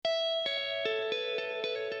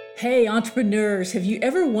Hey, entrepreneurs, have you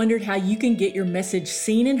ever wondered how you can get your message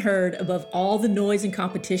seen and heard above all the noise and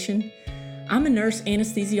competition? I'm a nurse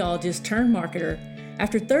anesthesiologist turned marketer.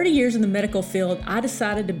 After 30 years in the medical field, I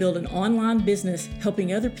decided to build an online business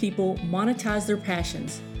helping other people monetize their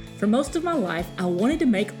passions. For most of my life, I wanted to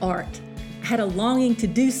make art. I had a longing to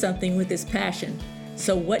do something with this passion.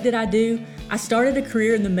 So what did I do? I started a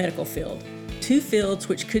career in the medical field, two fields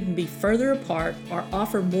which couldn't be further apart or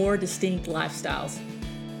offer more distinct lifestyles.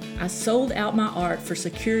 I sold out my art for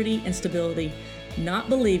security and stability, not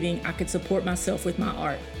believing I could support myself with my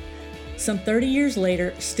art. Some 30 years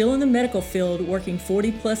later, still in the medical field, working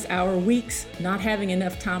 40-plus hour weeks, not having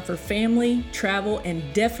enough time for family, travel, and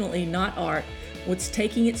definitely not art, was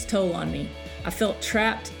taking its toll on me. I felt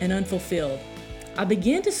trapped and unfulfilled. I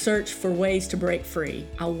began to search for ways to break free.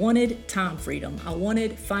 I wanted time freedom. I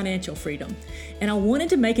wanted financial freedom. And I wanted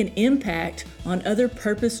to make an impact on other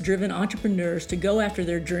purpose-driven entrepreneurs to go after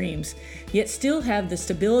their dreams, yet still have the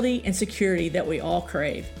stability and security that we all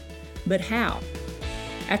crave. But how?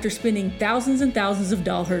 After spending thousands and thousands of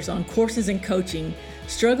dollars on courses and coaching,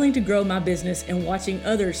 struggling to grow my business and watching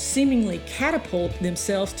others seemingly catapult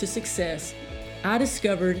themselves to success, I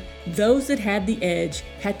discovered those that had the edge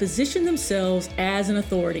had positioned themselves as an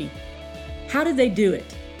authority. How did they do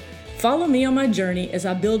it? Follow me on my journey as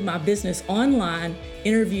I build my business online,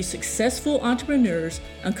 interview successful entrepreneurs,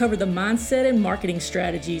 uncover the mindset and marketing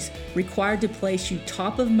strategies required to place you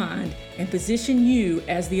top of mind and position you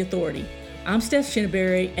as the authority. I'm Steph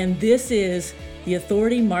Shinneberry, and this is the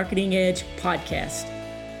Authority Marketing Edge Podcast.